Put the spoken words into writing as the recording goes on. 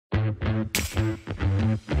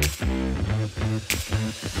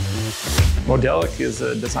Modelic is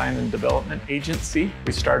a design and development agency.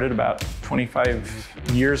 We started about 25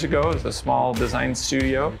 years ago as a small design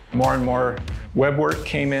studio. More and more web work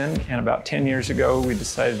came in, and about 10 years ago, we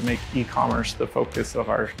decided to make e-commerce the focus of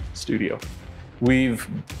our studio. We've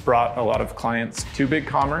brought a lot of clients to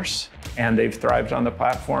BigCommerce, and they've thrived on the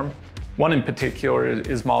platform. One in particular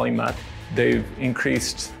is Molly Mutt. They've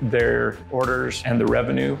increased their orders and the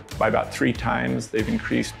revenue by about 3 times. They've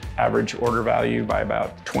increased average order value by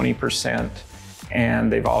about 20%.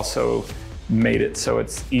 And they've also made it so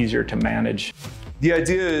it's easier to manage. The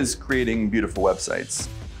idea is creating beautiful websites.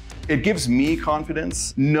 It gives me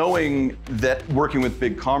confidence knowing that working with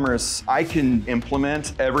BigCommerce, I can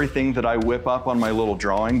implement everything that I whip up on my little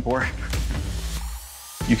drawing board.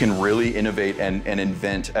 You can really innovate and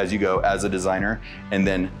invent as you go as a designer, and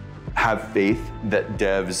then have faith that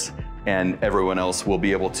devs and everyone else will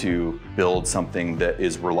be able to build something that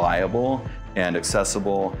is reliable and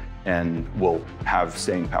accessible and will have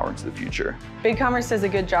staying power into the future. BigCommerce does a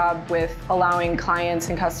good job with allowing clients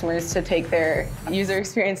and customers to take their user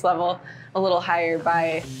experience level a little higher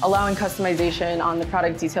by allowing customization on the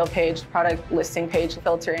product detail page, product listing page,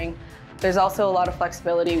 filtering. There's also a lot of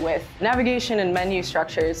flexibility with navigation and menu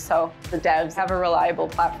structures, so the devs have a reliable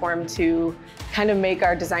platform to kind of make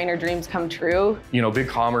our designer dreams come true. You know,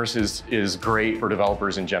 BigCommerce is great for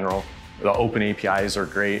developers in general. The open APIs are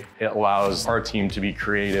great. It allows our team to be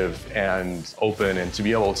creative and open and to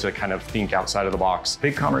be able to kind of think outside of the box.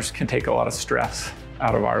 BigCommerce can take a lot of stress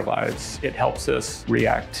out of our lives. It helps us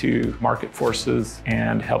react to market forces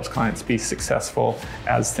and helps clients be successful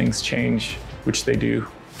as things change, which they do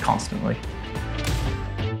constantly.